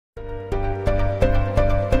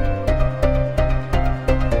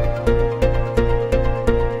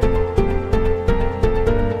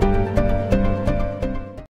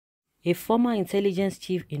A former intelligence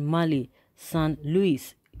chief in Mali,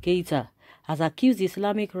 Saint-Louis Keita, has accused the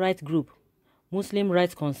Islamic rights group Muslim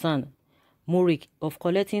Rights Concern, MUŒ1Ç, of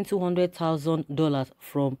collecting $200,000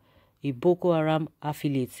 from a Boko Haram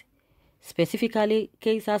affiliate. Specifically,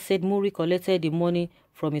 Keita said MUÈ1Ç collected the money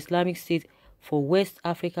from Islamic State for West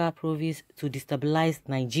Africa province to destabilize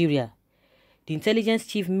Nigeria. The intelligence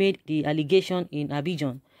chief made the allegation in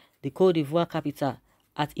Abidjan, the Côte d'Ivoire capital,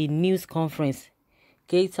 at a news conference.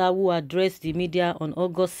 Keita, who addressed the media on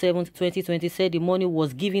August 7, 2020, said the money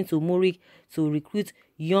was given to MUÈ1Ç to recruit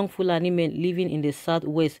young Fulani men living in the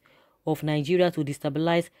southwest of Nigeria to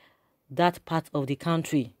destabilize that part of the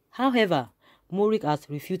country. However, MUÈ1Ç has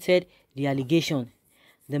refuted the allegation.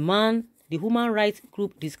 The human rights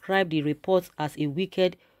group described the reports as a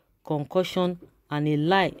wicked concoction and a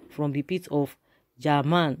lie from the pit of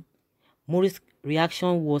Jahannam. MUÈ1Ç's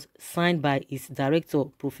reaction was signed by its director,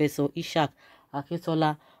 Professor Ishaq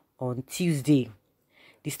Akintola, on Tuesday.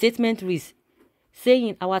 The statement reads,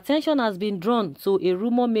 saying, "Our attention has been drawn to a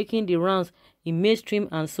rumor making the rounds in mainstream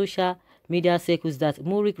and social media circles that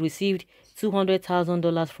MUÈ1Ç received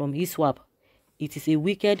 $200,000 from ISWAP. It is a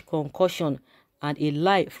wicked concoction and a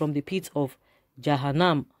lie from the pit of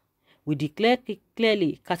Jahannam. We declare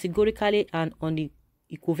clearly, categorically, and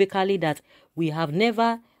unequivocally that we have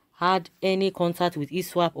never had any contact with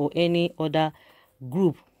ISWAP or any other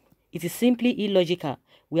group. It is simply illogical.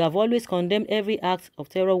 We have always condemned every act of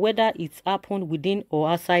terror, whether it's happened within or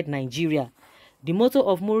outside Nigeria. The motto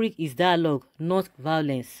of MUÈ1Ç is dialogue, not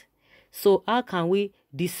violence. So how can we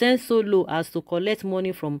descend so low as to collect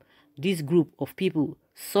money from this group of people?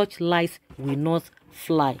 Such lies will not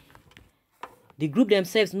fly. The group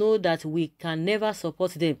themselves know that we can never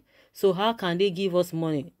support them. So how can they give us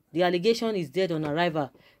money? The allegation is dead on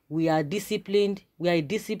arrival. We are a disciplined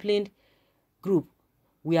group.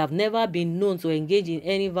 We have never been known to engage in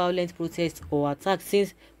any violent protest or attack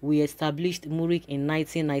since we established MUÈ1Ç in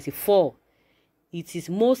 1994. It is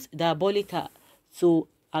most diabolical to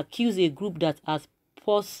accuse a group that has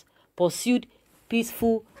pursued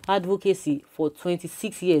peaceful advocacy for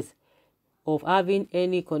 26 years of having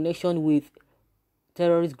any connection with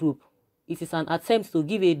terrorist group. It is an attempt to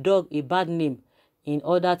give a dog a bad name in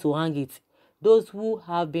order to hang it. Those who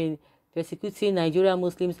have been persecuting Nigerian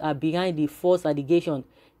Muslims are behind the false allegation.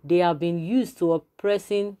 They have been used to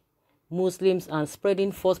oppressing Muslims and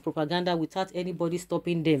spreading false propaganda without anybody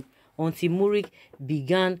stopping them until MUÈ1Ç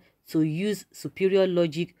began to use superior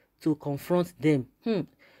logic to confront them.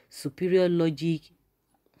 Superior logic?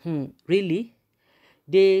 Really?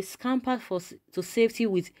 They scamper to safety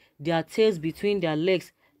with their tails between their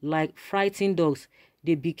legs like frightened dogs.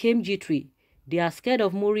 They became jittery. They are scared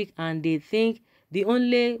of MUÈ1Ç and they think the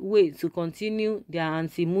only way to continue their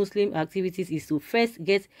anti-Muslim activities is to first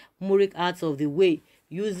get MUÈ1Ç out of the way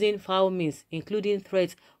using foul means, including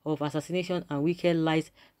threats of assassination and wicked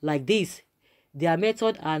lies like this. Their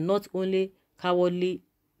methods are not only cowardly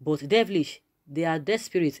but devilish. They are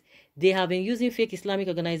desperate. They have been using fake Islamic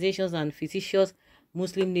organizations and fictitious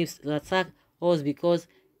Muslim names to attack us because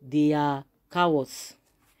they are cowards.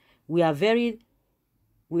 We have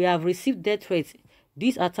received death threats.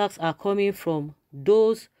 These attacks are coming from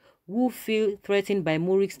those who feel threatened by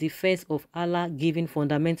MUÈ1Ç's defense of Allah-given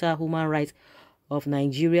fundamental human rights of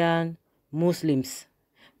Nigerian Muslims.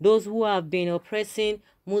 Those who have been oppressing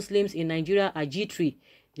Muslims in Nigeria are jittery.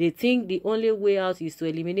 They think the only way out is to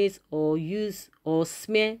eliminate or use or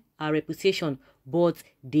smear our reputation, but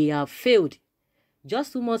they have failed.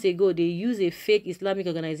 Just 2 months ago, they used a fake Islamic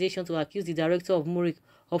organization to accuse the director of MUÈ1Ç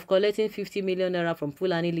of collecting 50 million naira from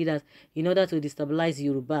Fulani leaders in order to destabilize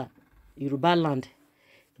Yoruba land.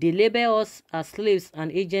 They label us as slaves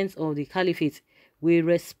and agents of the caliphate.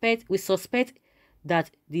 We suspect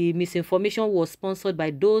that the misinformation was sponsored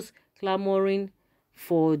by those clamoring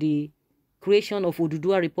for the creation of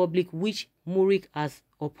Oduduwa Republic, which MUÈ1Ç has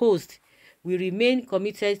opposed. We remain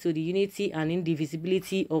committed to the unity and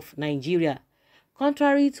indivisibility of Nigeria.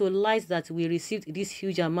 Contrary to lies that we received this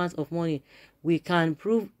huge amount of money, we can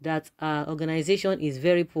prove that our organization is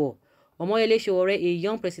very poor. Omoyele Sowore, a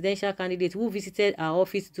young presidential candidate who visited our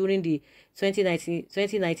office during the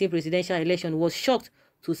 2019 presidential election, was shocked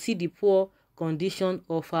to see the poor condition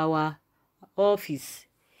of our office.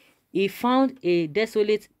 He found a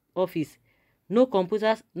desolate office. No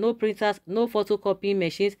computers, no printers, no photocopying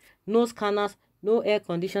machines, no scanners, no air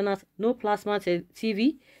conditioners, no plasma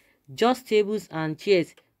TV, just tables and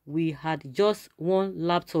chairs. We had just one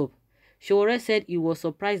laptop. Sowore said he was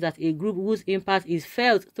surprised that a group whose impact is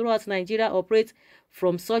felt throughout Nigeria operates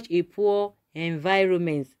from such a poor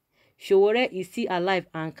environment. Sowore is still alive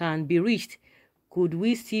and can be reached. Could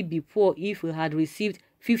we still be poor if we had received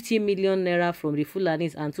 50 million naira from the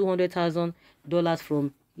Fulanis and $200,000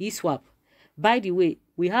 from Xþøś. By the way,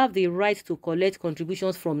 we have the right to collect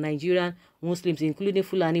contributions from Nigerian Muslims, including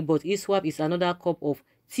Fulani, but Xþøś is another cup of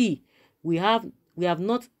tea. We have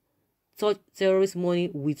not touched terrorist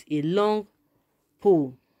money with a long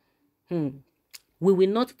pole. We will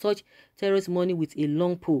not touch terrorist money with a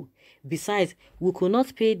long pole. Besides, we could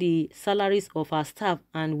not pay the salaries of our staff,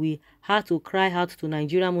 and we had to cry out to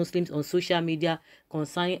Nigerian Muslims on social media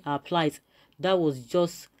concerning our plight. That was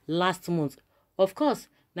just last month. Of course,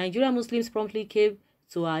 Nigerian Muslims promptly came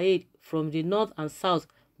to our aid. From the north and south,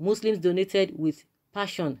 Muslims donated with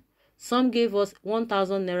passion. Some gave us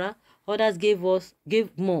 1,000 naira, others gave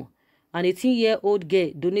more. An 18-year-old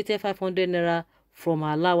girl donated 500 naira from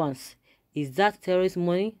her allowance. Is that terrorist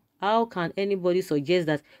money? How can anybody suggest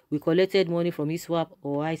that we collected money from Xþøś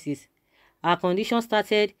or ISIS? Our condition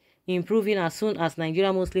started improving as soon as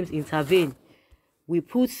Nigerian Muslims intervened. We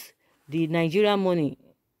put the Nigerian money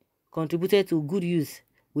contributed to good use.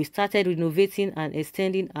 We started renovating and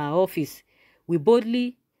extending our office. We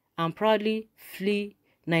boldly and proudly flew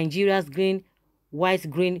Nigeria's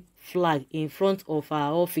white-green flag in front of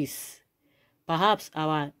our office. Perhaps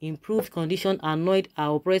our improved condition annoyed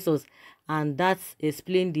our oppressors, and that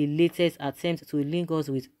explained the latest attempt to link us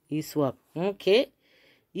with Xþøś. Okay.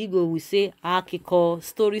 Ego will say, Akiko,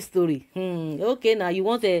 story. Okay, now you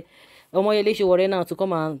want a MUÈ1Ç warrior now to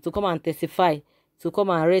come and testify, to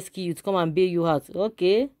come and rescue you, to come and bail you out.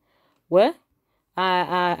 Okay. Well,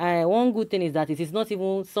 I one good thing is that it is not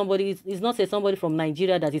even somebody, it's not somebody from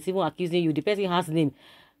Nigeria that is even accusing you. The person has name.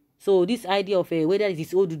 So this idea of whether it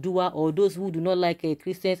is Oduduwa or those who do not like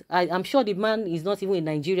Christians, I'm sure the man is not even a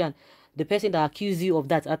Nigerian. The person that accused you of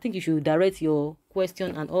that, I think you should direct your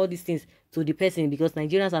question and all these things to the person, because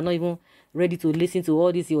Nigerians are not even ready to listen to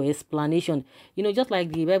all this your explanation. You know, just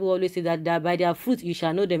like the Bible always says that by their fruit you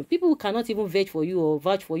shall know them. People cannot even vouch for you or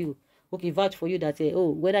vouch for you. Okay, vouch for you that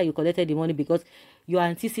whether you collected the money, because you are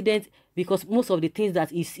antecedent, because most of the things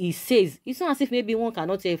that he says, it's not as if maybe one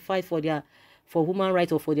cannot fight for human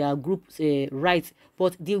rights or for their group's rights,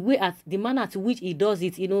 but the manner to which he does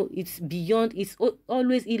it, you know, it's beyond, it's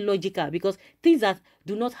always illogical, because things that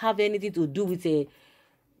do not have anything to do with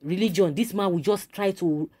religion, this man will just try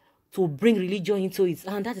to bring religion into it,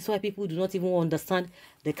 and that is why people do not even understand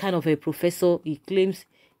the kind of a professor he claims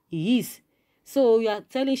he is. So you are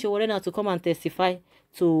telling Shawarena to come and testify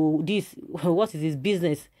to this. What is his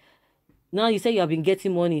business? Now you say you have been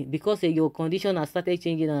getting money because your condition has started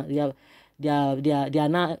changing, and they are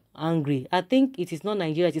now angry. I think it is not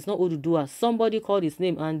Nigeria, it is not Oduduwa. Somebody called his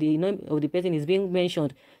name and the name of the person is being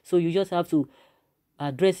mentioned. So you just have to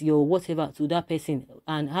address your whatever to that person,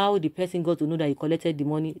 and how the person got to know that you collected the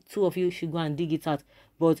money. Two of you should go and dig it out.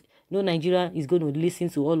 But no Nigeria is going to listen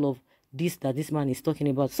to all of this that this man is talking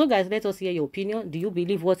about. So guys, let us hear your opinion. Do you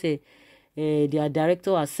believe what their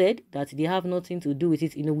director has said, that they have nothing to do with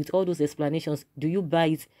it, you know, with all those explanations? Do you buy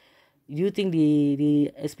it? Do you think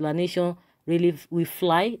the explanation really will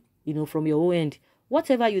fly, you know, from your own end?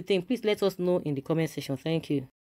 Whatever you think, please let us know in the comment section. Thank you.